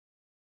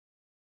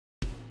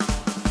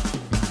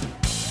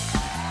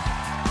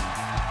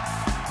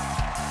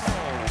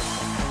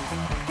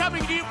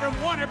from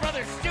Warner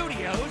Brothers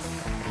Studios,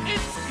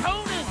 it's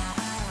Conan.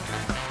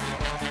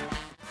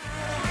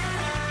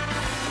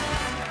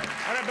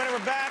 All right, Buttery,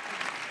 we're back.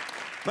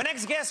 My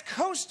next guest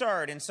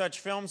co-starred in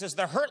such films as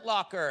The Hurt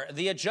Locker,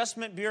 The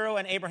Adjustment Bureau,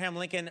 and Abraham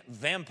Lincoln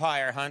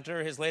Vampire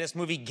Hunter. His latest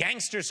movie,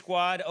 Gangster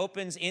Squad,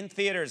 opens in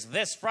theaters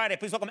this Friday.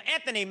 Please welcome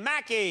Anothony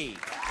Mackie.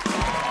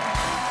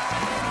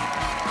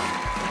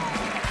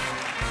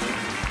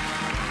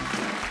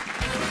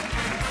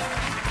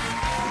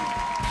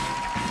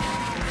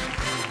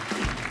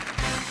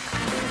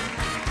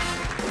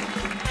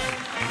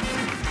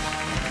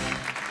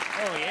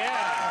 Oh,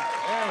 yeah.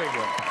 There we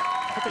go.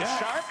 Looking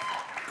sharp.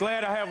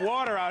 Glad I have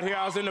water out here.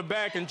 I was in the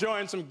back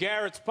enjoying some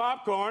Garrett's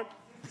popcorn.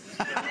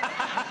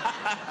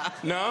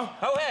 No?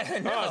 Oh,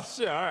 no. Oh,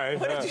 shit, all right.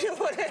 What did you...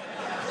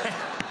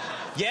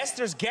 Yes,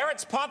 there's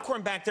Garrett's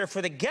popcorn back there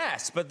for the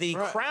guests, but the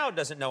crowd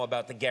doesn't know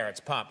about the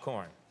Garrett's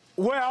popcorn.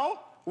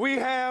 Well, we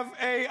have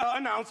a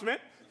announcement.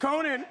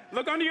 Conan,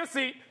 look under your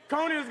seat.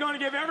 Conan is going to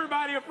give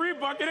everybody a free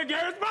bucket of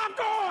Garrett's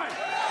popcorn.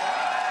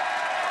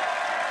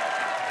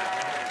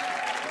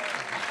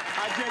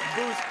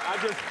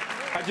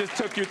 I just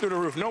took you through the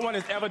roof. No one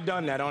has ever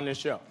done that on this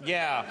show.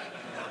 Yeah.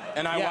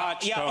 And I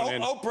watched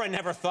Conan. Oprah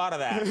never thought of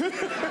that.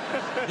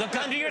 Look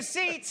under your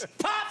seats.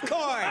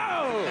 Popcorn!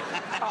 Oh,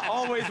 I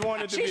always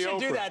wanted to be Oprah. She should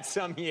do that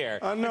some year.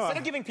 I know. Instead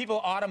of giving people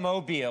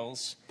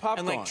automobiles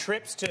and like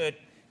trips to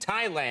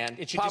Thailand,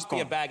 it should just be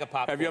a bag of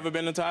popcorn. Have you ever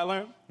been to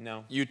Thailand?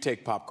 No. You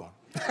take popcorn.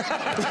 Wow.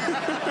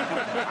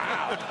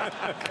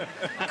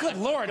 Good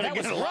Lord, that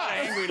was a lot of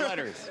angry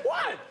letters.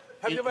 What?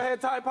 Have you ever had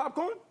Thai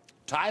popcorn?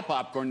 Thai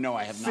popcorn? No,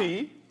 I have not.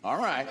 See? All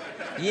right.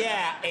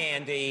 Yeah,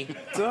 Andy.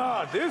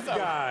 Oh, this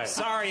guy.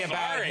 Sorry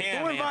about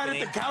him, Who invited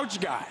Anthony? the couch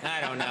guy?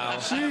 I don't know.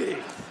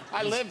 Jeez.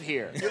 I live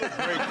here. You look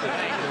great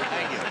today.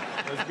 Thank you.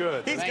 That's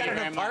good. He's got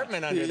an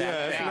apartment under that.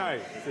 Yeah,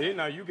 that's nice. See,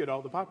 now you get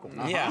all the popcorn.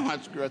 Yeah.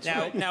 That's great.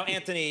 Now,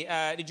 Anthony,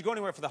 did you go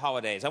anywhere for the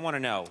holidays? I want to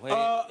know.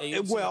 Are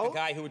you the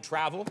guy who would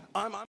travel?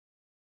 I'm